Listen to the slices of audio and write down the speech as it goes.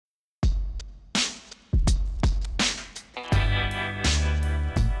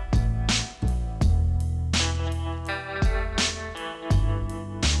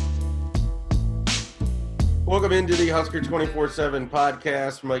Welcome into the Husker 24/7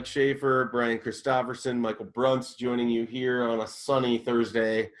 podcast. Mike Schaefer, Brian Christopherson, Michael Bruntz joining you here on a sunny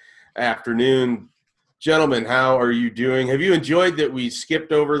Thursday afternoon. Gentlemen, how are you doing? Have you enjoyed that we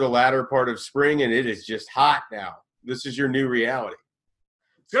skipped over the latter part of spring and it is just hot now? This is your new reality.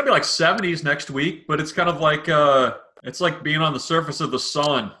 It's going to be like 70s next week, but it's kind of like it's like being on the surface of the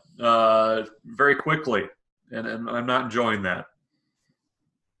sun very quickly, and I'm not enjoying that.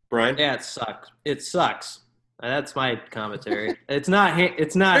 Brian? Yeah, it sucks. It sucks. That's my commentary. It's not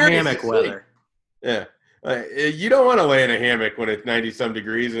hammock weather. Yeah. You don't want to lay in a hammock when it's 90-some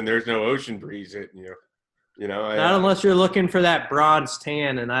degrees and there's no ocean breeze hitting you. Not unless you're looking for that bronze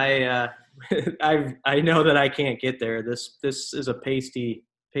tan, and I know that I can't get there. This is a pasty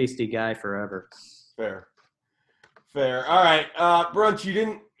guy forever. Fair. All right,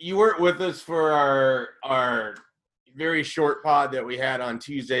 Brunch, you weren't with us for our very short pod that we had on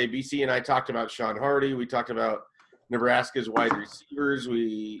Tuesday. BC and I talked about Sean Hardy. We talked about Nebraska's wide receivers.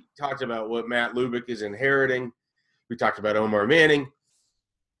 We talked about what Matt Lubick is inheriting. We talked about Omar Manning.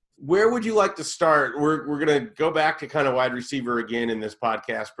 Where would you like to start? We're going to go back to kind of wide receiver again in this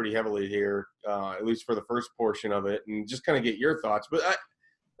podcast pretty heavily here, at least for the first portion of it, and just kind of get your thoughts. But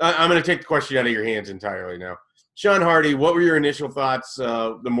I'm going to take the question out of your hands entirely now. Sean Hardy, what were your initial thoughts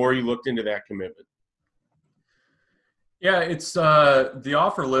the more you looked into that commitment? Yeah, it's the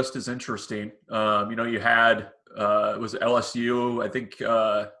offer list is interesting. You had it was LSU, I think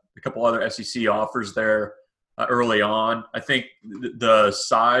a couple other SEC offers there early on. I think the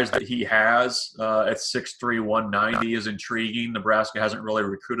size that he has at 6'3", 190 is intriguing. Nebraska hasn't really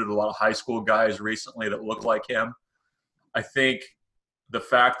recruited a lot of high school guys recently that look like him. I think the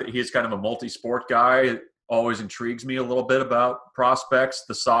fact that he's kind of a multi-sport guy always intrigues me a little bit about prospects.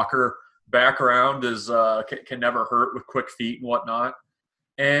 The soccer background is can never hurt with quick feet and whatnot.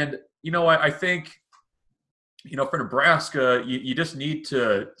 And, I think, for Nebraska, you just need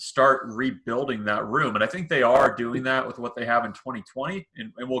to start rebuilding that room. And I think they are doing that with what they have in 2020,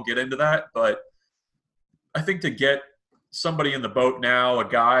 and we'll get into that. But I think to get somebody in the boat now, a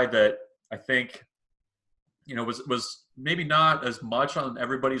guy that I think, was maybe not as much on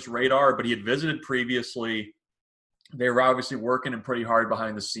everybody's radar, but he had visited previously. They were obviously working him pretty hard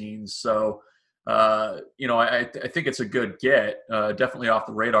behind the scenes. So, I think it's a good get, definitely off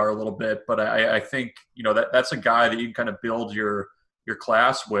the radar a little bit. But I think, that's a guy that you can kind of build your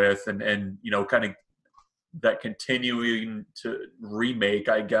class with and kind of that continuing to remake,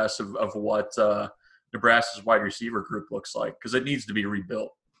 I guess, of what Nebraska's wide receiver group looks like, because it needs to be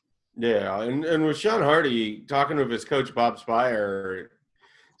rebuilt. Yeah, and with Sean Hardy, talking with his coach Bob Spire,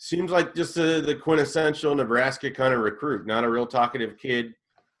 seems like just the quintessential Nebraska kind of recruit. Not a real talkative kid,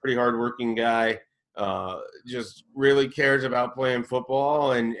 pretty hardworking guy, just really cares about playing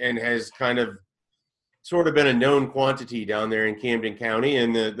football and has kind of sort of been a known quantity down there in Camden County.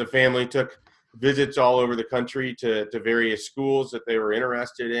 And the family took visits all over the country to various schools that they were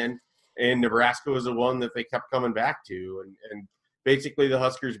interested in. And Nebraska was the one that they kept coming back to. And basically the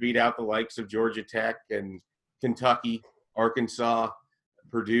Huskers beat out the likes of Georgia Tech and Kentucky, Arkansas,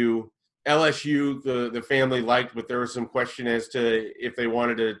 Purdue. LSU, the family liked, but there was some question as to if they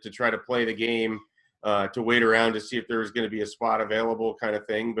wanted to try to play the game, to wait around to see if there was going to be a spot available kind of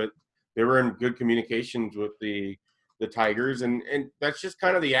thing. But they were in good communications with the Tigers, and that's just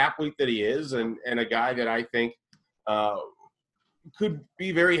kind of the athlete that he is, and a guy that I think could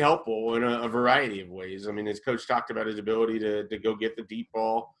be very helpful in a variety of ways. I mean, his coach talked about his ability to go get the deep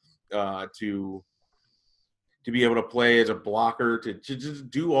ball, to be able to play as a blocker, to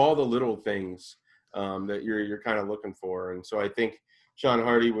just do all the little things that you're kind of looking for. And so I think Sean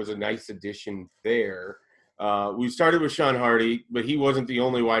Hardy was a nice addition there. We started with Sean Hardy, but he wasn't the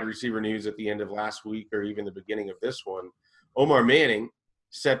only wide receiver news at the end of last week or even the beginning of this one. Omar Manning,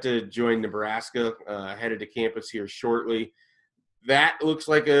 set to join Nebraska, headed to campus here shortly. That looks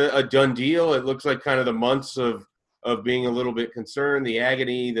like a done deal. It looks like kind of the months of being a little bit concerned, the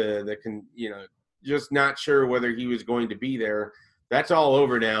agony, just not sure whether he was going to be there. That's all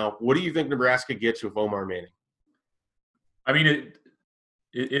over now. What do you think Nebraska gets with Omar Manning? I mean,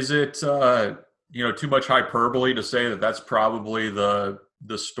 is it too much hyperbole to say that that's probably the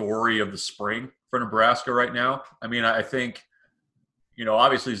story of the spring for Nebraska right now? I mean, I think,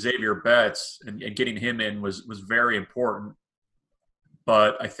 obviously Xavier Betts and getting him in was very important.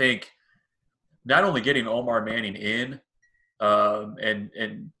 But I think not only getting Omar Manning in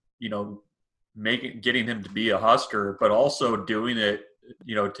getting him to be a Husker, but also doing it,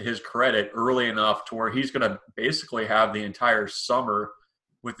 to his credit, early enough to where he's going to basically have the entire summer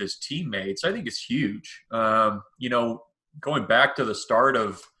with his teammates, I think is huge. Going back to the start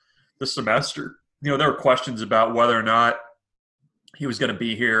of the semester, there were questions about whether or not he was going to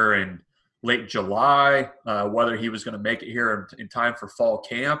be here in late July, whether he was going to make it here in time for fall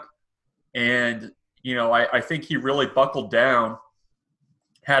camp. And, I think he really buckled down,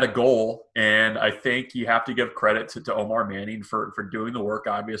 had a goal, and I think you have to give credit to Omar Manning for doing the work,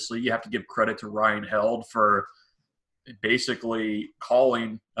 obviously. You have to give credit to Ryan Held for basically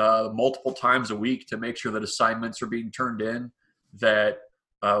calling multiple times a week to make sure that assignments are being turned in, that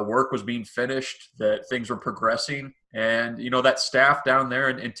work was being finished, that things were progressing. And, that staff down there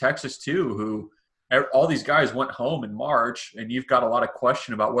in Texas too, who all these guys went home in March, and you've got a lot of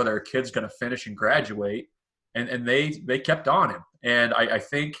question about whether a kid's going to finish and graduate. And they kept on him. And I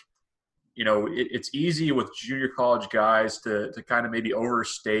think, it's easy with junior college guys to kind of maybe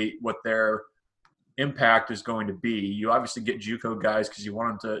overstate what their impact is going to be. You obviously get JUCO guys because you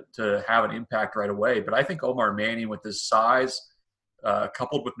want them to have an impact right away. But I think Omar Manning, with his size,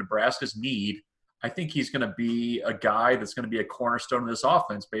 coupled with Nebraska's need, I think he's going to be a guy that's going to be a cornerstone of this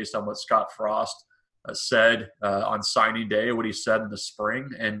offense based on what Scott Frost said on signing day, what he said in the spring.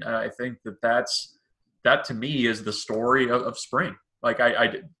 And I think that to me is the story of spring. Like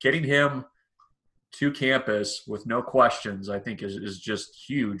I getting him to campus with no questions, I think is just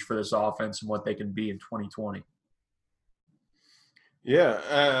huge for this offense and what they can be in 2020.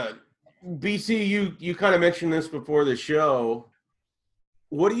 Yeah. BC, you kind of mentioned this before the show.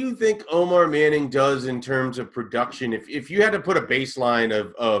 What do you think Omar Manning does in terms of production? If you had to put a baseline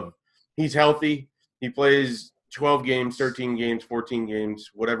of he's healthy, he plays 12 games, 13 games, 14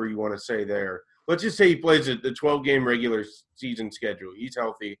 games, whatever you want to say there. Let's just say he plays the 12-game regular season schedule. He's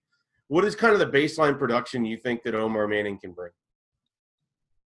healthy. What is kind of the baseline production you think that Omar Manning can bring?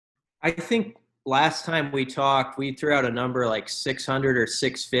 I think last time we talked, we threw out a number like 600 or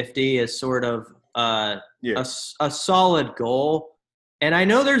 650 as sort of a solid goal. And I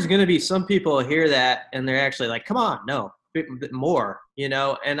know there's going to be some people who hear that and they're actually like, come on, no, bit more,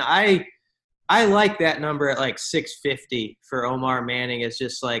 And I like that number at like 650 for Omar Manning. It's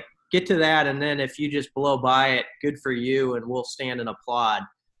just like, get to that, and then if you just blow by it, good for you, and we'll stand and applaud.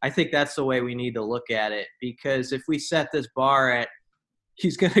 I think that's the way we need to look at it, because if we set this bar at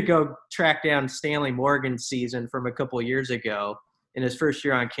he's going to go track down Stanley Morgan's season from a couple of years ago in his first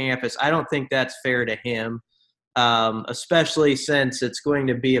year on campus, I don't think that's fair to him, especially since it's going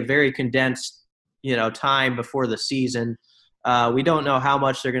to be a very condensed, time before the season. We don't know how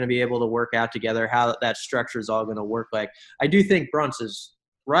much they're going to be able to work out together, how that structure is all going to work like. I do think Bruns is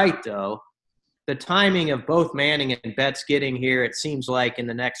right, though. The timing of both Manning and Betts getting here, it seems like in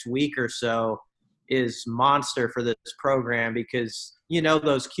the next week or so, is monster for this program because,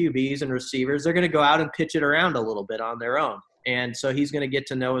 those QBs and receivers, they're going to go out and pitch it around a little bit on their own. And so he's going to get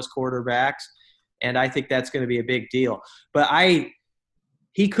to know his quarterbacks, and I think that's going to be a big deal. But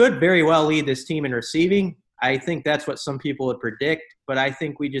he could very well lead this team in receiving. I think that's what some people would predict, but I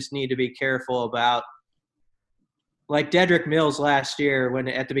think we just need to be careful about, like Dedrick Mills last year, when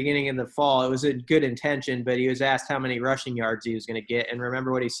at the beginning of the fall, it was a good intention, but he was asked how many rushing yards he was going to get. And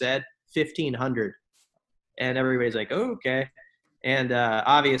remember what he said? 1,500. And everybody's like, oh, okay. And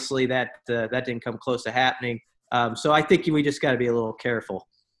obviously that didn't come close to happening. So I think we just got to be a little careful.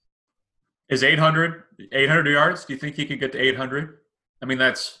 Is 800 yards? Do you think he could get to 800? I mean,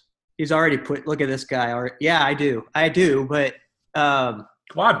 he's already look at this guy. Yeah, I do. But come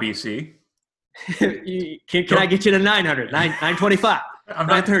on, BC. Can I get you to 900, 925,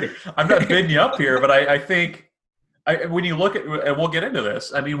 930? I'm not bidding you up here, but I think when you look at, and we'll get into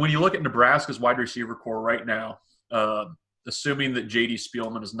this, I mean, when you look at Nebraska's wide receiver core right now, assuming that J.D.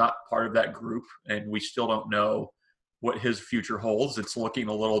 Spielman is not part of that group, and we still don't know what his future holds, it's looking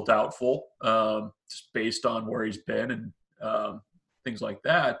a little doubtful just based on where he's been and things like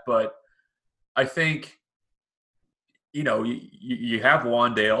that. But I think, you have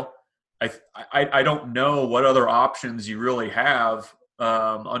Wandale. I don't know what other options you really have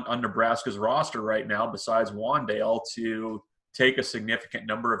on Nebraska's roster right now besides Wandale to take a significant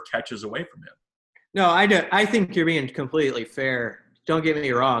number of catches away from him. No, I think you're being completely fair. Don't get me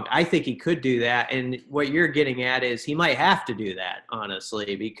wrong. I think he could do that. And what you're getting at is he might have to do that,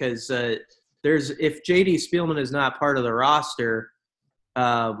 honestly, because if J.D. Spielman is not part of the roster,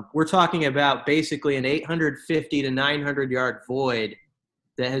 we're talking about basically an 850 to 900-yard void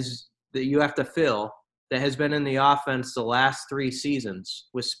that you have to fill that has been in the offense the last 3 seasons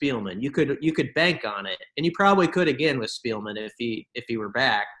with Spielman. You could bank on it, and you probably could again with Spielman if he were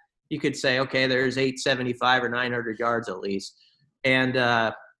back. You could say, okay, there's 875 or 900 yards at least. And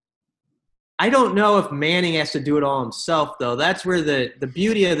I don't know if Manning has to do it all himself, though. That's where the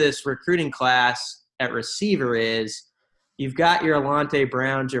beauty of this recruiting class at receiver is. You've got your Alante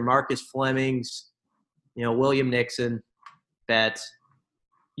Browns, your Marcus Flemings, William Nixon, Betts.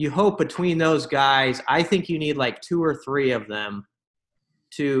 You hope between those guys, I think you need like 2 or 3 of them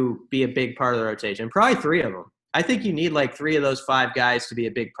to be a big part of the rotation. Probably 3 of them. I think you need like 3 of those 5 guys to be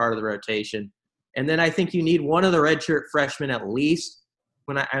a big part of the rotation. And then I think you need one of the redshirt freshmen at least,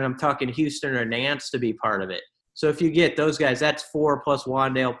 and I'm talking Houston or Nance, to be part of it. So if you get those guys, that's 4 plus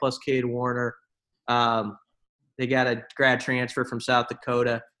Wandale plus Cade Warner. They got a grad transfer from South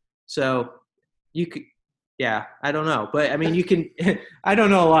Dakota. So you could – yeah, I don't know. But, I mean, you can – I don't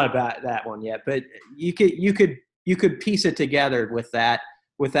know a lot about that one yet. But you could piece it together with that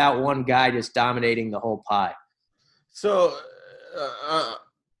without one guy just dominating the whole pie. So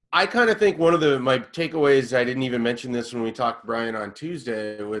I kind of think one of my takeaways, I didn't even mention this when we talked to Brian on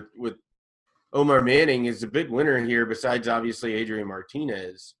Tuesday with Omar Manning, is the big winner here, besides obviously Adrian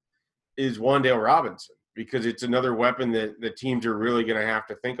Martinez, is Wandale Robinson, because it's another weapon that the teams are really going to have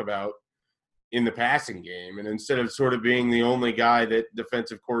to think about in the passing game. And instead of sort of being the only guy that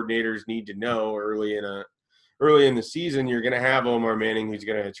defensive coordinators need to know early in the season, you're going to have Omar Manning, who's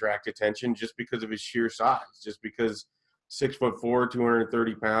going to attract attention just because of his sheer size, just because 6'4",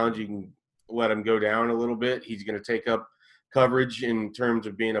 230 pounds, you can let him go down a little bit. He's going to take up coverage in terms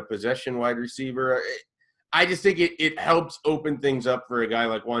of being a possession wide receiver. I just think it helps open things up for a guy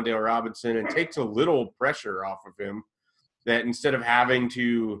like Wandale Robinson and takes a little pressure off of him, that instead of having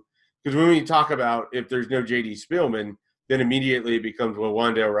to – because when we talk about if there's no J.D. Spielman, then immediately it becomes, well,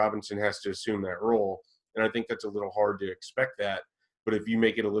 Wandale Robinson has to assume that role. And I think that's a little hard to expect that. But if you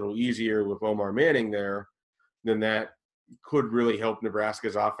make it a little easier with Omar Manning there, then that could really help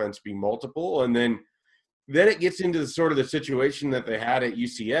Nebraska's offense be multiple. And then it gets into the situation that they had at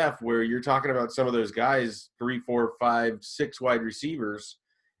UCF, where you're talking about some of those guys, 3, 4, 5, 6 wide receivers,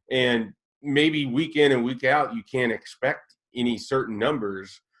 and maybe week in and week out you can't expect any certain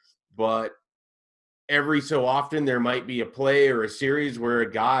numbers, but every so often there might be a play or a series where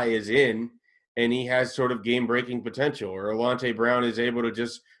a guy is in and he has sort of game-breaking potential, or Alante Brown is able to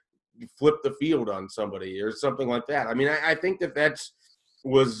just flip the field on somebody or something like that. I mean, I think that's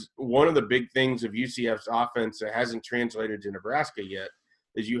was one of the big things of UCF's offense that hasn't translated to Nebraska yet,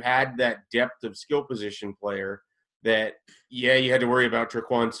 is you had that depth of skill position player that, yeah, you had to worry about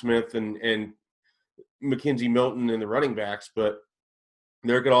Traquan Smith and Mackenzie Milton and the running backs, but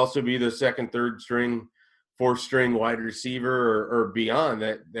there could also be the second, third string, fourth string wide receiver or beyond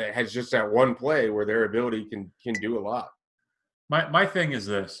that has just that one play where their ability can do a lot. My thing is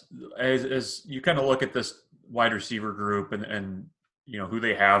this, as you kind of look at this wide receiver group and who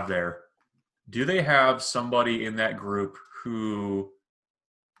they have there, do they have somebody in that group who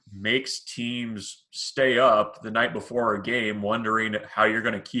makes teams stay up the night before a game wondering how you're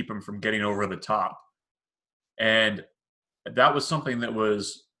going to keep them from getting over the top? And that was something that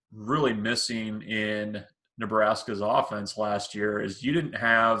was really missing in Nebraska's offense last year, is you didn't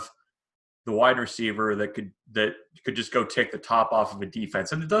have the wide receiver that could just go take the top off of a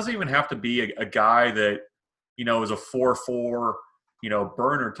defense. And it doesn't even have to be a guy that, is a 4-4,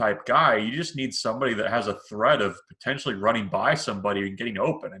 burner type guy. You just need somebody that has a threat of potentially running by somebody and getting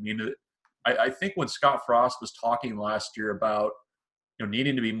open. I mean, I think when Scott Frost was talking last year about,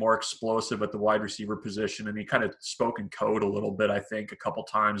 needing to be more explosive at the wide receiver position, and he kind of spoke in code a little bit, I think, a couple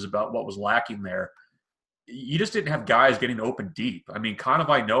times about what was lacking there. You just didn't have guys getting open deep. I mean,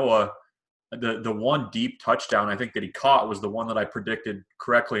 Kanawai Noah, the one deep touchdown I think that he caught was the one that I predicted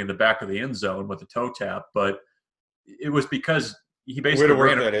correctly in the back of the end zone with the toe tap, but it was because he basically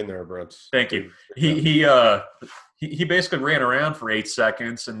ran that in there, Brents. Thank you. He basically ran around for 8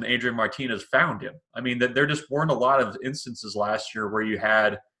 seconds, and Adrian Martinez found him. I mean, there just weren't a lot of instances last year where you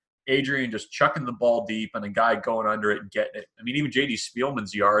had Adrian just chucking the ball deep and a guy going under it and getting it. I mean, even J.D.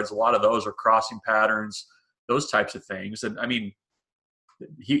 Spielman's yards, a lot of those are crossing patterns, those types of things. And, I mean,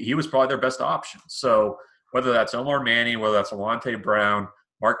 he was probably their best option. So whether that's Omar Manning, whether that's Alante Brown,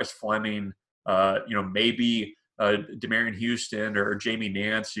 Marcus Fleming, maybe Demarion Houston or Jamie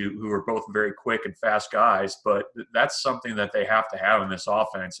Nance, who are both very quick and fast guys, but that's something that they have to have in this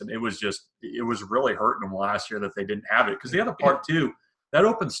offense. And it was really hurting them last year that they didn't have it. Because the other part too, that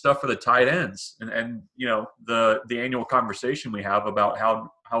opens stuff for the tight ends, and the annual conversation we have about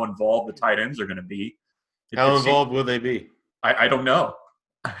how involved the tight ends are going to be. How involved will they be? I don't know.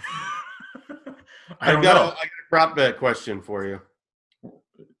 I got a prop bet question for you.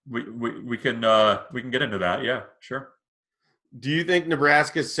 We can get into that. Yeah, sure. Do you think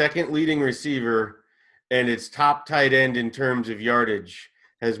Nebraska's second leading receiver and its top tight end in terms of yardage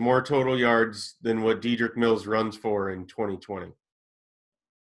has more total yards than what Dedrick Mills runs for in 2020?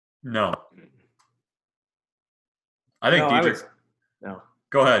 No. I think Dedrick. No.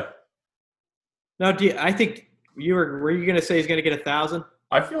 Go ahead. No, I think were you going to say he's going to get 1,000?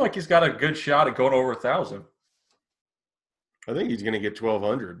 I feel like he's got a good shot at going over 1,000. I think he's going to get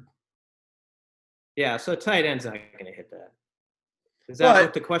 1,200. Yeah, so tight end's not going to hit that. Is that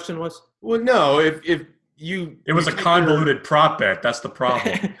what the question was? Well, no. If you, it was a convoluted prop bet. That's the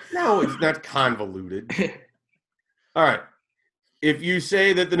problem. No, it's not convoluted. All right. If you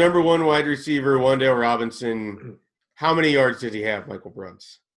say that the number one wide receiver, Wan'Dale Robinson, how many yards did he have, Michael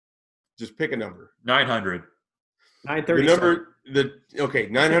Bruns? Just pick a number. 900.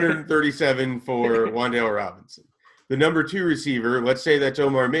 937. 937 for Wan'Dale Robinson. The number two receiver, let's say that's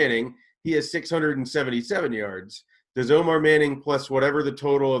Omar Manning. He has 677 yards. Does Omar Manning plus whatever the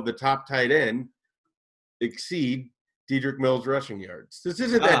total of the top tight end exceed Dedrick Mills' rushing yards? This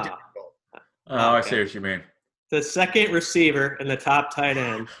isn't that difficult. Oh, okay. I see what you mean. The second receiver and the top tight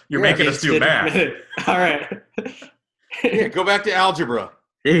end. You're making us do math. All right. Yeah, go back to algebra.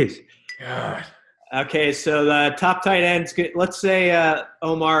 Jeez. God. Okay, so the top tight ends, let's say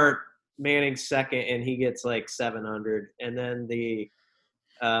Omar Manning's second and he gets like 700. And then the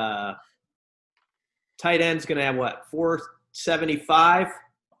tight end's going to have what, 475?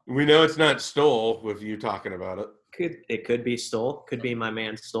 We know it's not Stoll with you talking about it. It could be Stoll. Could be my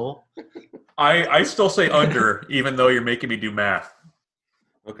man Stoll. I still say under, even though you're making me do math.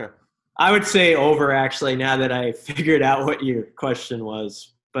 Okay. I would say over, actually, now that I figured out what your question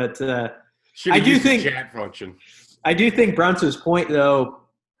was. But I do think chat function. I do think Brunson's point, though,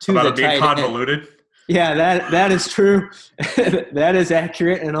 to about the it being convoluted. End, yeah, that is true. That is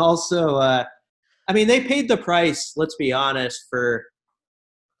accurate, and also, I mean, they paid the price. Let's be honest. For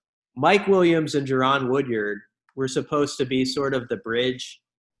Mike Williams and Jerron Woodyard were supposed to be sort of the bridge,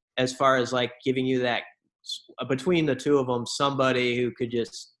 as far as like giving you that between the two of them, somebody who could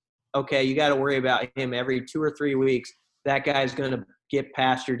just, okay, you got to worry about him every 2 or 3 weeks. That guy's going to get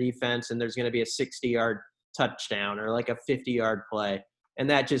past your defense and there's going to be a 60-yard touchdown or like a 50-yard play. And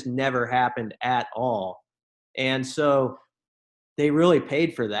that just never happened at all. And so they really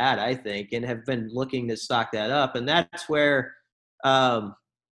paid for that, I think, and have been looking to stock that up. And that's where I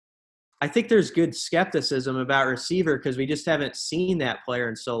think there's good skepticism about receiver because we just haven't seen that player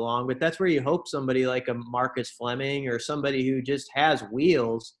in so long. But that's where you hope somebody like a Marcus Fleming or somebody who just has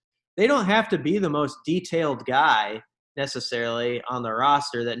wheels. They don't have to be the most detailed guy necessarily on the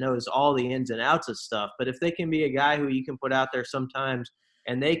roster that knows all the ins and outs of stuff. But if they can be a guy who you can put out there sometimes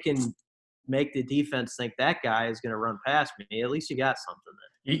and they can make the defense think that guy is going to run past me, at least you got something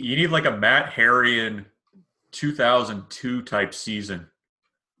there. You need like a Matt Harrion 2002 type season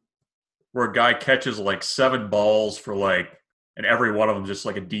where a guy catches like 7 balls for like, and every one of them just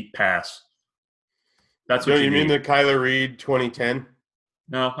like a deep pass. That's what you mean the Kyler Reed 2010?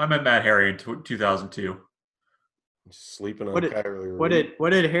 No, I meant Matt Harrion 2002. Just sleeping on Kyler Reed.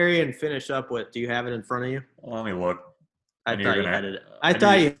 What did Harrion finish up with? Do you have it in front of you? Let me look. I thought you had it. I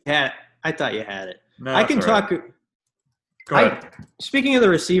thought you had it. No, I can talk. Right. Go ahead. Speaking of the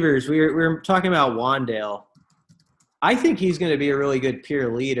receivers, we were talking about Wan'Dale. I think he's going to be a really good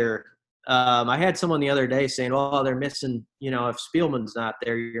pure leader. I had someone the other day saying, "Well, they're missing. You know, if Spielman's not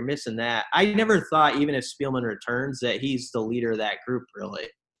there, you're missing that." I never thought, even if Spielman returns, that he's the leader of that group. Really,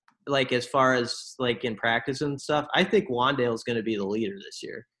 like as far as like in practice and stuff, I think Wan'Dale is going to be the leader this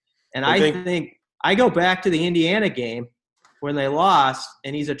year. And I think I go back to the Indiana game when they lost,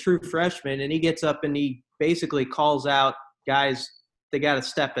 and he's a true freshman, and he gets up and he basically calls out guys, they got to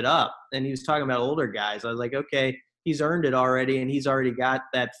step it up. And he was talking about older guys. I was like, okay, he's earned it already, and he's already got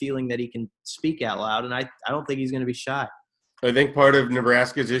that feeling that he can speak out loud, and I don't think he's going to be shy. I think part of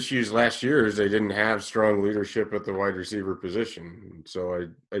Nebraska's issues last year is they didn't have strong leadership at the wide receiver position. So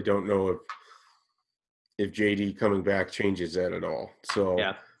I don't know if JD coming back changes that at all. So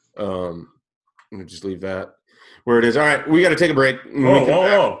yeah. I'm going to just leave that where it is. All right, we got to take a break.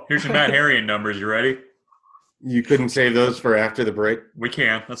 Whoa. Here's your Matt Harrion numbers. You ready? You couldn't save those for after the break? We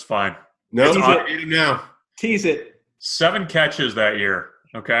can. That's fine. No, read them now. Tease it. 7 catches that year,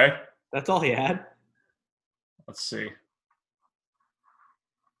 okay? That's all he had? Let's see.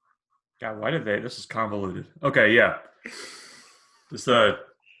 God, why did this is convoluted. Okay, yeah. This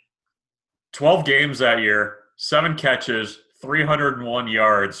 12 games that year, 7 catches, 301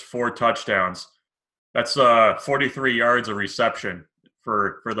 yards, 4 touchdowns. That's 43 yards of reception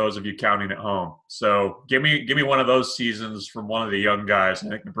for those of you counting at home. So give me one of those seasons from one of the young guys. I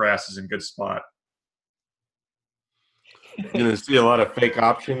think Nebraska's in a good spot. You're going to see a lot of fake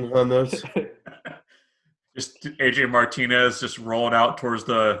options on those. Just AJ Martinez just rolling out towards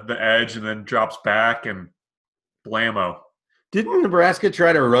the edge and then drops back and blammo. Didn't Nebraska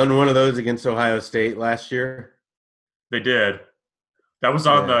try to run one of those against Ohio State last year? They did. That was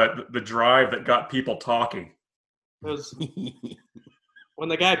on the drive that got people talking. It was when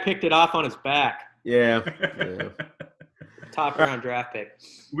the guy picked it off on his back. Yeah. Top round draft pick.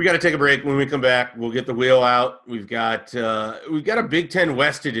 We got to take a break. When we come back, we'll get the wheel out. We've got a Big Ten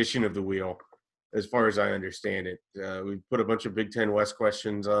West edition of the wheel, as far as I understand it. We put a bunch of Big Ten West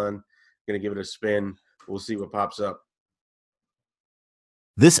questions on. Going to give it a spin. We'll see what pops up.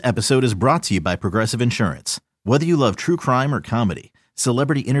 This episode is brought to you by Progressive Insurance. Whether you love true crime or comedy,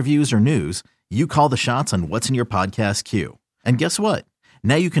 celebrity interviews or news, you call the shots on what's in your podcast queue. And guess what?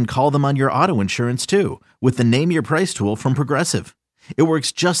 Now you can call them on your auto insurance too with the Name Your Price tool from Progressive. It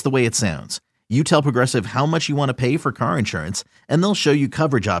works just the way it sounds. You tell Progressive how much you want to pay for car insurance, and they'll show you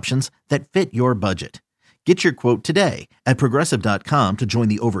coverage options that fit your budget. Get your quote today at Progressive.com to join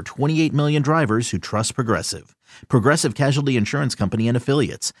the over 28 million drivers who trust Progressive. Progressive Casualty Insurance Company and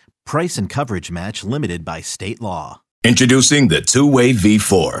Affiliates. Price and coverage match limited by state law. Introducing the Two-Way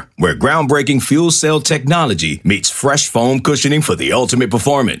V4, where groundbreaking fuel cell technology meets fresh foam cushioning for the ultimate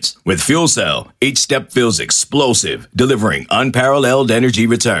performance. With Fuel Cell, each step feels explosive, delivering unparalleled energy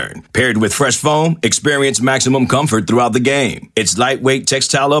return. Paired with fresh foam, experience maximum comfort throughout the game. Its lightweight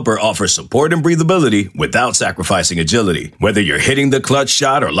textile upper offers support and breathability without sacrificing agility. Whether you're hitting the clutch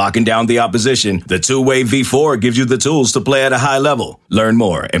shot or locking down the opposition, the Two-Way V4 gives you the tools to play at a high level. Learn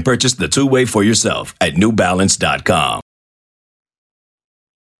more and purchase the Two-Way for yourself at NewBalance.com.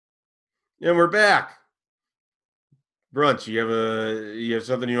 And we're back. Brunch, you have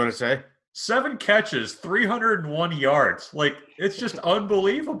something you want to say? 7 catches, 301 yards. Like, it's just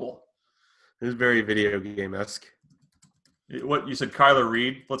unbelievable. It was very video game-esque. What you said, Kyler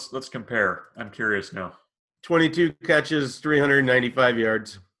Reed? Let's compare. I'm curious now. 22 catches, 395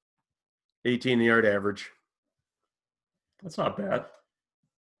 yards, 18-yard average. That's not bad.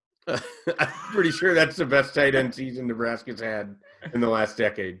 I'm pretty sure that's the best tight end season Nebraska's had in the last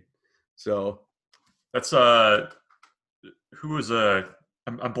decade. So that's who was I'm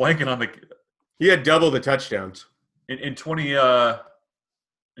blanking on the. He had double the touchdowns in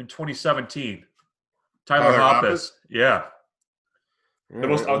 2017. Tyler Hoppus, yeah, the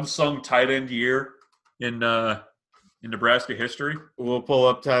most unsung tight end year in Nebraska history. We'll pull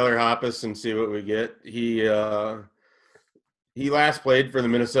up Tyler Hoppus and see what we get. He last played for the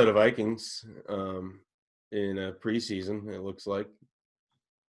Minnesota Vikings in a preseason. It looks like.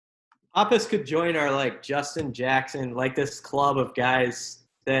 Hoppus could join our Justin Jackson, this club of guys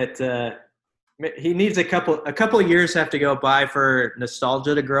that he needs a couple of years have to go by for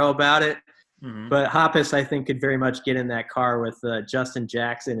nostalgia to grow about it. Mm-hmm. But Hoppus, I think, could very much get in that car with Justin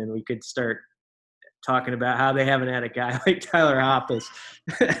Jackson, and we could start talking about how they haven't had a guy like Tyler Hoppus.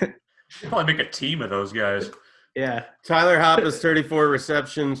 Probably make a team of those guys. Yeah. Tyler Hoppus, 34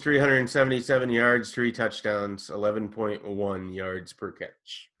 receptions, 377 yards, 3 touchdowns, 11.1 yards per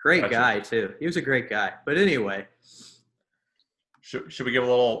catch. Great guy, too. He was a great guy. But anyway. Should we give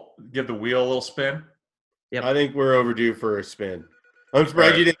the wheel a little spin? Yep. I think we're overdue for a spin. I'm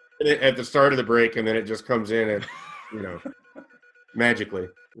surprised you didn't hit it at the start of the break, and then it just comes in and, magically.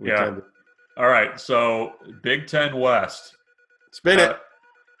 Yeah. All right. So, Big Ten West. Spin it.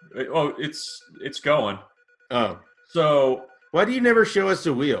 It's going. Oh. So. Why do you never show us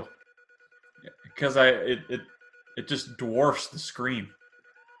the wheel? Because it just dwarfs the screen.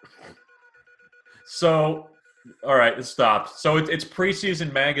 So, all right, it stopped. So it's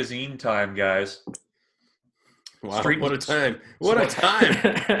preseason magazine time, guys. Wow, what a time! What a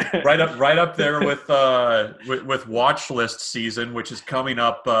time! right up there with watch list season, which is coming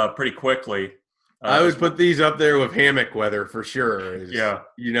up pretty quickly. I would put these up there with hammock weather for sure. Yeah,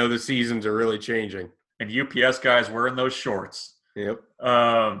 the seasons are really changing. And UPS guys wearing those shorts. Yep.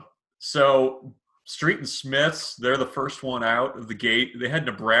 So Street and Smiths, they're the first one out of the gate. They had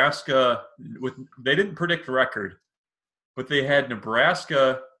Nebraska they didn't predict record, but they had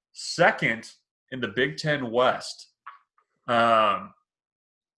Nebraska second in the Big Ten West, and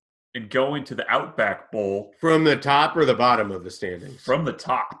going to the Outback Bowl. From the top or the bottom of the standings? From the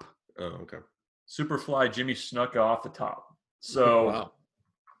top. Oh, okay. Superfly Jimmy Snuka off the top. So wow.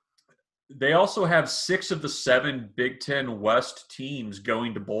 They also have 6 of the 7 Big Ten West teams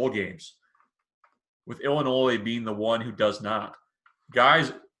going to bowl games, with Illinois being the one who does not.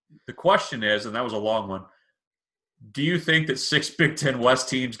 Guys, the question is, and that was a long one, do you think that 6 Big Ten West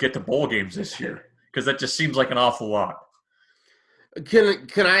teams get to bowl games this year? Because that just seems like an awful lot. Can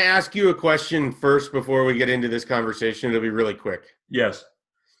I ask you a question first before we get into this conversation? It'll be really quick. Yes.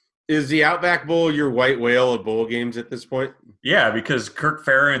 Is the Outback Bowl your white whale of bowl games at this point? Yeah, because Kirk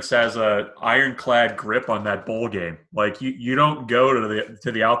Ferentz has a ironclad grip on that bowl game. Like you don't go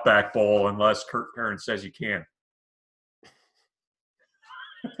to the Outback Bowl unless Kirk Ferentz says you can.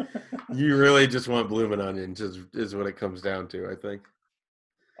 You really just want blooming onions is what it comes down to, I think.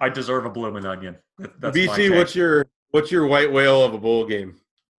 I deserve a blooming onion. That's my BC, take. what's your white whale of a bowl game?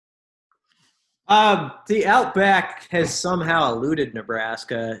 The Outback has somehow eluded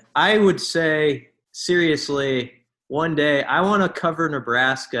Nebraska. I would say, seriously, one day I want to cover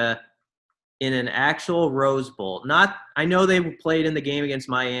Nebraska in an actual Rose Bowl. I know they played in the game against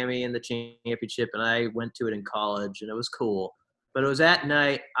Miami in the championship, and I went to it in college, and it was cool. But it was at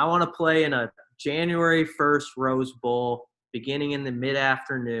night. I want to play in a January 1st Rose Bowl beginning in the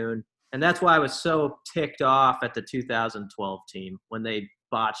mid-afternoon. And that's why I was so ticked off at the 2012 team when they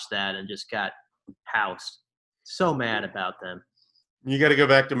botched that and just got housed. So mad about them. You got to go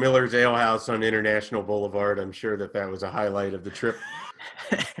back to Miller's Ale House on International Boulevard. I'm sure that was a highlight of the trip.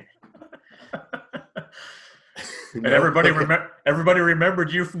 And everybody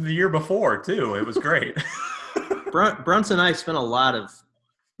remembered you from the year before, too. It was great. Brunson and I spent a lot of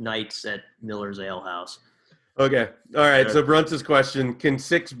nights at Miller's Ale House. Okay. All right. So Brunson's question, can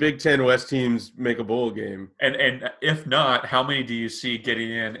 6 Big Ten West teams make a bowl game? And if not, how many do you see getting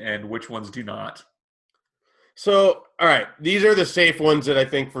in and which ones do not? So, all right. These are the safe ones that I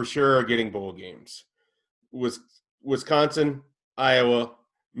think for sure are getting bowl games. Wisconsin, Iowa,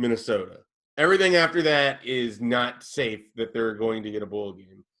 Minnesota. Everything after that is not safe that they're going to get a bowl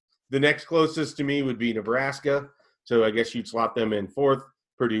game. The next closest to me would be Nebraska. So I guess you'd slot them in 4th,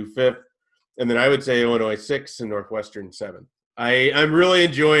 Purdue 5th. And then I would say Illinois 6th and Northwestern 7th. I'm really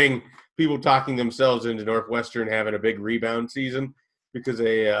enjoying people talking themselves into Northwestern having a big rebound season because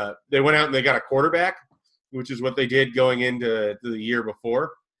they went out and they got a quarterback, which is what they did going into the year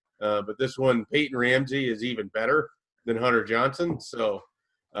before. But this one, Peyton Ramsey, is even better than Hunter Johnson. So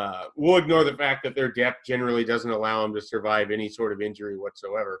we'll ignore the fact that their depth generally doesn't allow them to survive any sort of injury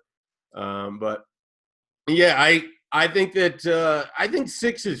whatsoever. But, yeah, I think that I think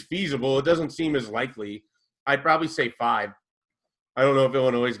 6 is feasible. It doesn't seem as likely. I'd probably say 5. I don't know if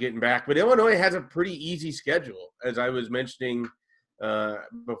Illinois is getting back, but Illinois has a pretty easy schedule, as I was mentioning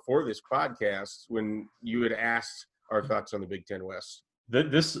before this podcast when you had asked our thoughts on the Big Ten West.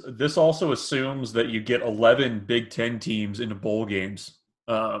 This also assumes that you get 11 Big Ten teams into bowl games,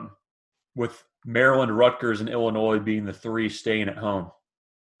 with Maryland, Rutgers, and Illinois being the 3 staying at home.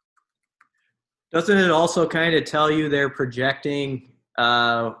 Doesn't it also kind of tell you they're projecting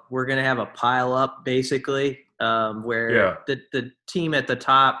we're going to have a pile up basically where the team at the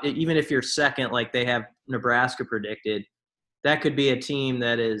top, even if you're second like they have Nebraska predicted, that could be a team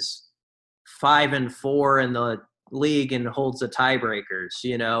that is 5-4 in the league and holds the tiebreakers,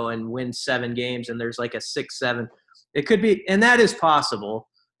 and wins 7 games and there's like a 6-7. It could be, and that is possible.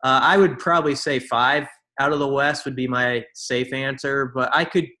 I would probably say 5 out of the West would be my safe answer, but I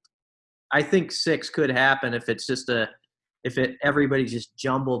think 6 could happen if it's just everybody just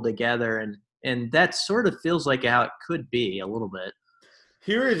jumbled together, and that sort of feels like how it could be a little bit.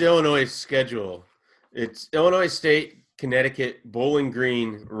 Here is Illinois' schedule. It's Illinois State, Connecticut, Bowling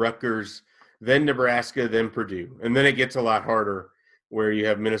Green, Rutgers, then Nebraska, then Purdue. And then it gets a lot harder where you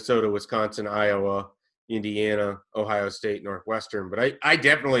have Minnesota, Wisconsin, Iowa, Indiana, Ohio State, Northwestern. But I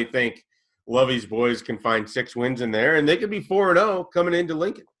definitely think Lovey's boys can find 6 wins in there, and they could be 4-0 coming into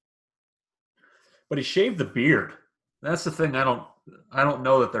Lincoln. But he shaved the beard. That's the thing I don't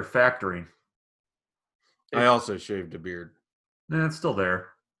know that they're factoring. I also shaved a beard. It's still there.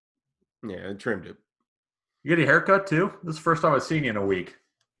 Yeah, I trimmed it. You get a haircut too? This is the first time I've seen you in a week.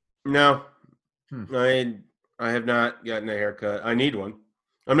 No. I have not gotten a haircut. I need one.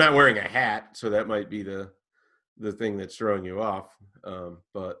 I'm not wearing a hat, so that might be the thing that's throwing you off.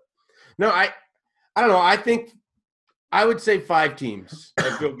 But no, I don't know. I think I would say 5 teams.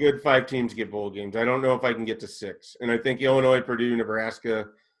 I feel good 5 teams get bowl games. I don't know if I can get to 6. And I think Illinois, Purdue, Nebraska,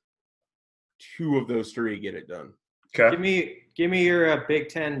 2 of those 3 get it done. Okay. Give me your Big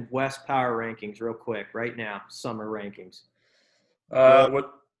Ten West power rankings real quick right now. Summer rankings.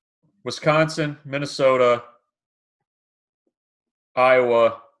 Wisconsin, Minnesota,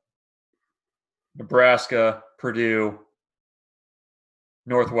 Iowa, Nebraska, Purdue,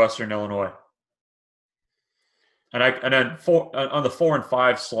 Northwestern Illinois. And then on the 4 and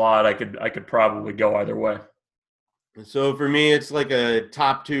 5 slot, I could probably go either way. So for me, it's like a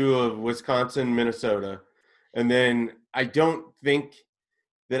top 2 of Wisconsin, Minnesota, and then I don't think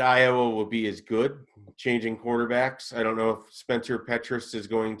that Iowa will be as good changing quarterbacks. I don't know if Spencer Petras is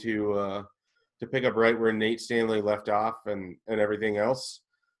going to pick up right where Nate Stanley left off and everything else,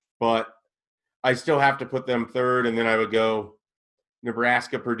 but I still have to put them 3rd, and then I would go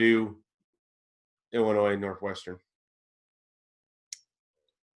Nebraska, Purdue, Illinois, Northwestern.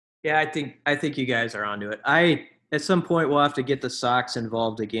 Yeah, I think you guys are onto it. I at some point we'll have to get the Sox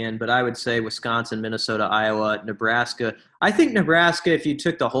involved again, but I would say Wisconsin, Minnesota, Iowa, Nebraska. I think Nebraska, if you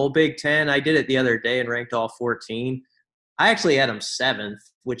took the whole Big Ten, I did it the other day and ranked all 14. I actually had them 7th,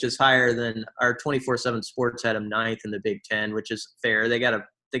 which is higher than our 24/7 Sports had them 9th in the Big Ten, which is fair. They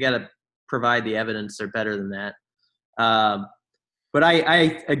gotta provide the evidence they're better than that. But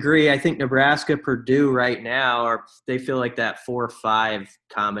I agree. I think Nebraska, Purdue right now they feel like that 4-5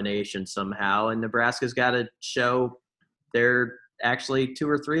 combination somehow, and Nebraska's got to show they're actually 2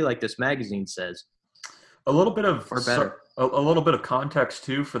 or 3, like this magazine says. A little bit of or better. A little bit of context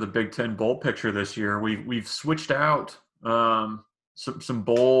too for the Big Ten bowl picture this year. We've switched out some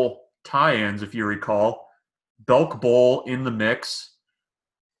bowl tie-ins, if you recall. Belk Bowl in the mix,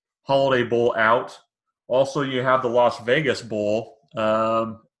 Holiday Bowl out. Also, you have the Las Vegas Bowl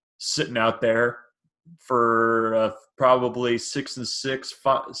sitting out there for probably 6-6,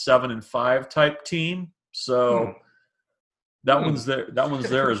 7-5 type team. So that one's there. That one's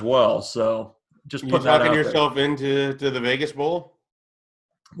there as well. So just put that out there. You talking yourself into the Vegas Bowl?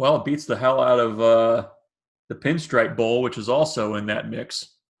 Well, it beats the hell out of the Pinstripe Bowl, which is also in that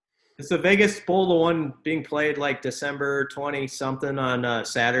mix. Is the Vegas Bowl the one being played like December 20-something on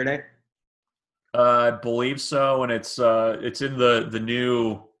Saturday? I believe so, and it's in the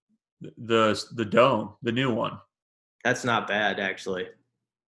new the dome, the new one. That's not bad, actually.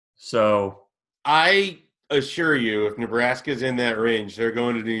 So I assure you, if Nebraska's in that range, they're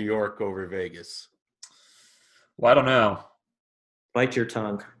going to New York over Vegas. Well, I don't know. Bite your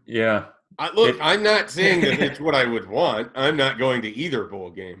tongue. Yeah. I'm not saying that it's what I would want. I'm not going to either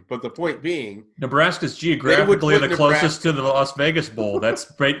bowl game. But the point being, Nebraska's geographically the closest to the Las Vegas Bowl. That's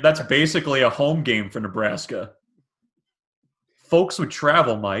basically a home game for Nebraska. Folks would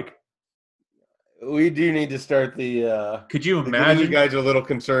travel, Mike. We do need to start the could you imagine? You guys are a little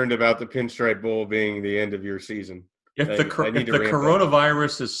concerned about the Pinstripe Bowl being the end of your season. If the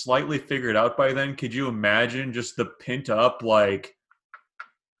coronavirus is slightly figured out by then, could you imagine just the pent up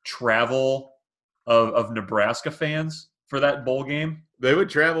travel of Nebraska fans for that bowl game? They would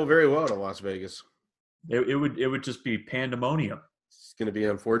travel very well to Las Vegas. It would just be pandemonium. It's going to be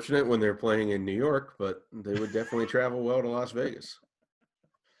unfortunate when they're playing in New York, but they would definitely travel well to Las Vegas.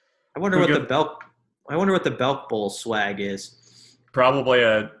 I wonder what the Belk Bowl swag is. Probably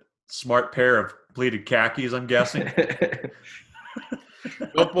a smart pair of pleated khakis, I'm guessing.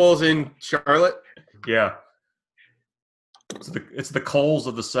 Belk Bowl's in Charlotte? Yeah. It's the Coles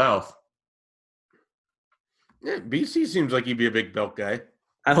of the South. Yeah, BC seems like he'd be a big Belk guy.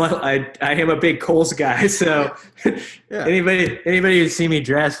 I am a big Coles guy, so yeah. Anybody who see me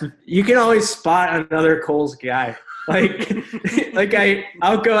dressed, you can always spot another Coles guy.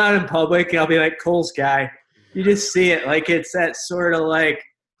 I'll go out in public and I'll be like, Coles guy. You just see it. Like it's that sort of like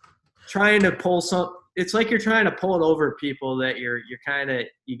trying to pull some. It's like you're trying to pull it over people that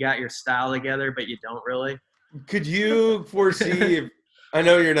you got your style together, but you don't really. Could you foresee if I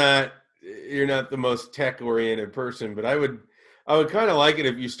know you're not the most tech oriented person, but I would kind of like it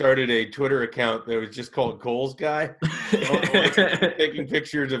if you started a Twitter account that was just called Coles Guy, taking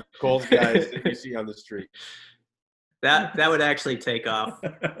pictures of Coles guys that you see on the street. That would actually take off.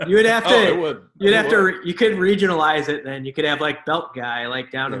 You would have to. You could regionalize it. Then you could have like Belk Guy,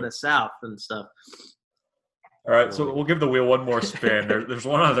 like down in the South and stuff. All right, so we'll give the wheel one more spin. There's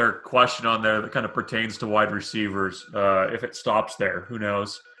one other question on there that kind of pertains to wide receivers. If it stops there, who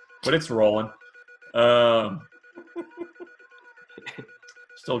knows? But it's rolling.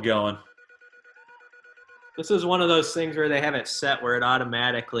 Still going. This is one of those things where they have it set where it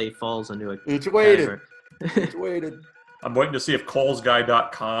automatically falls into a. It's weighted. It's weighted. I'm waiting to see if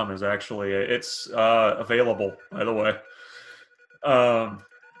colesguy.com is actually it's available. By the way.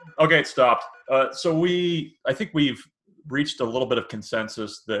 Okay, it stopped. So I think we've reached a little bit of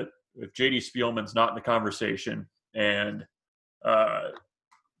consensus that if J.D. Spielman's not in the conversation and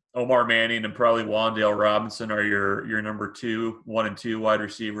Omar Manning and probably Wan'Dale Robinson are your number 1 and 2 wide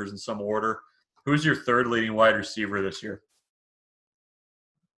receivers in some order, who's your third leading wide receiver this year?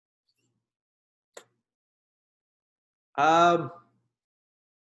 Alante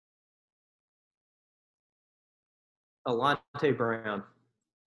Brown.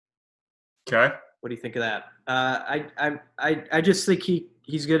 Okay. What do you think of that? I just think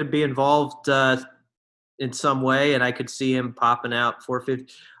he's going to be involved in some way, and I could see him popping out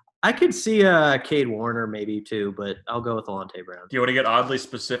 450. I could see Cade Warner maybe too, but I'll go with Alante Brown. Do you want to get oddly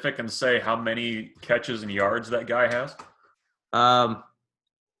specific and say how many catches and yards that guy has?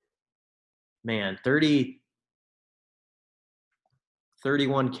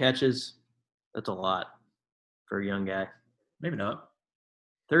 31 catches. That's a lot for a young guy. Maybe not.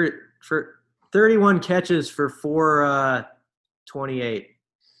 31 catches for 428.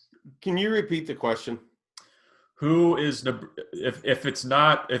 Can you repeat the question? Who is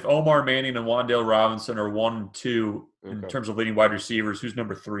if Omar Manning and Wan'Dale Robinson are 1 and 2 in terms of leading wide receivers, who's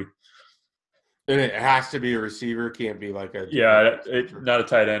number 3? And it has to be a receiver. Can't be like a not a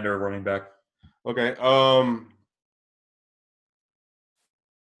tight end or a running back. Okay.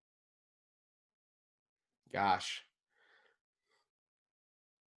 Gosh.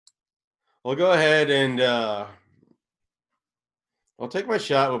 I'll go ahead and I'll take my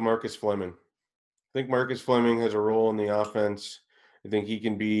shot with Marcus Fleming. I think Marcus Fleming has a role in the offense. I think he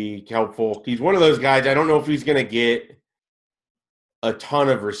can be helpful. He's one of those guys. I don't know if he's going to get a ton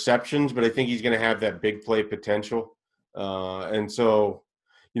of receptions, but I think he's going to have that big play potential. And so,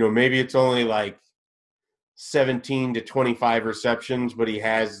 maybe it's only like 17 to 25 receptions, but he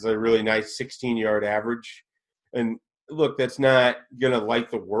has a really nice 16-yard average. And look, that's not going to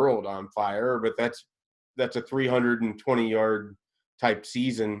light the world on fire, but that's a 320-yard type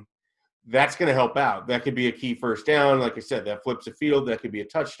season. That's going to help out. That could be a key first down. Like I said, that flips the field. That could be a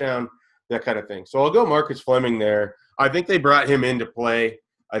touchdown, that kind of thing. So I'll go Marcus Fleming there. I think they brought him into play.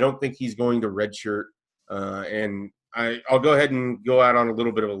 I don't think he's going to redshirt. And I'll go ahead and go out on a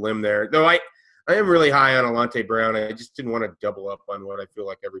little bit of a limb there. Though I am really high on Alante Brown. I just didn't want to double up on what I feel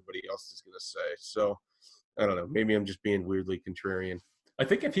like everybody else is going to say. So I don't know. Maybe I'm just being weirdly contrarian. I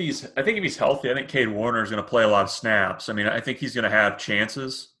think if he's healthy, I think Cade Warner is going to play a lot of snaps. I mean, I think he's going to have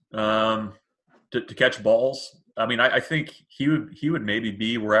chances to catch balls. I mean, I think he would maybe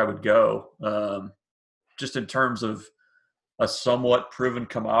be where I would go, just in terms of a somewhat proven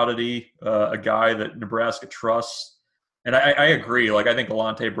commodity, a guy that Nebraska trusts. And I agree. Like, I think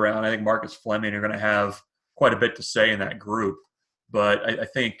Alante Brown, I think Marcus Fleming are going to have quite a bit to say in that group. But I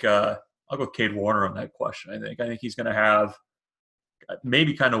think I'll go Cade Warner on that question. I think he's going to have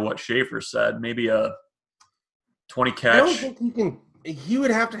maybe kind of what Schaefer said, maybe a 20 catch. I don't think he can. He would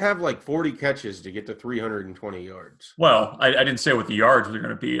have to have like 40 catches to get to 320 yards. Well, I didn't say what the yards are going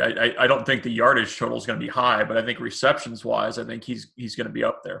to be. I don't think the yardage total is going to be high, but I think receptions wise, I think he's going to be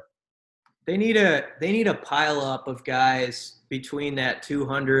up there. They need a pile up of guys between that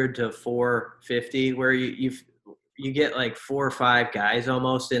 200 to 450 where you get like 4 or 5 guys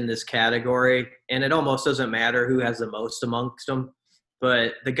almost in this category, and it almost doesn't matter who has the most amongst them.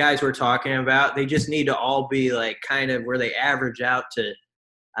 But the guys we're talking about, they just need to all be like kind of where they average out to,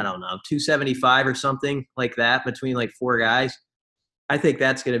 I don't know, 275 or something like that between like 4 guys. I think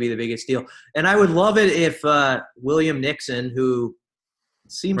that's going to be the biggest deal. And I would love it if William Nixon, who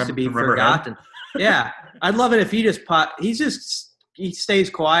seems to be forgotten. Yeah, I'd love it if he just he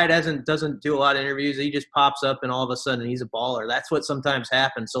stays quiet, doesn't do a lot of interviews. He just pops up and all of a sudden he's a baller. That's what sometimes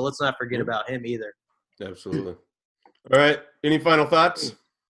happens. So let's not forget about him either. Absolutely. All right. Any final thoughts?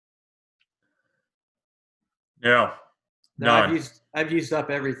 Yeah. No, I've used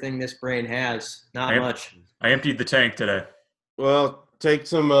up everything this brain has. Not much. I emptied the tank today. Well, take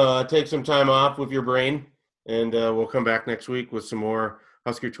some time off with your brain, and we'll come back next week with some more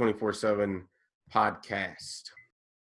Husker 24/7 podcast.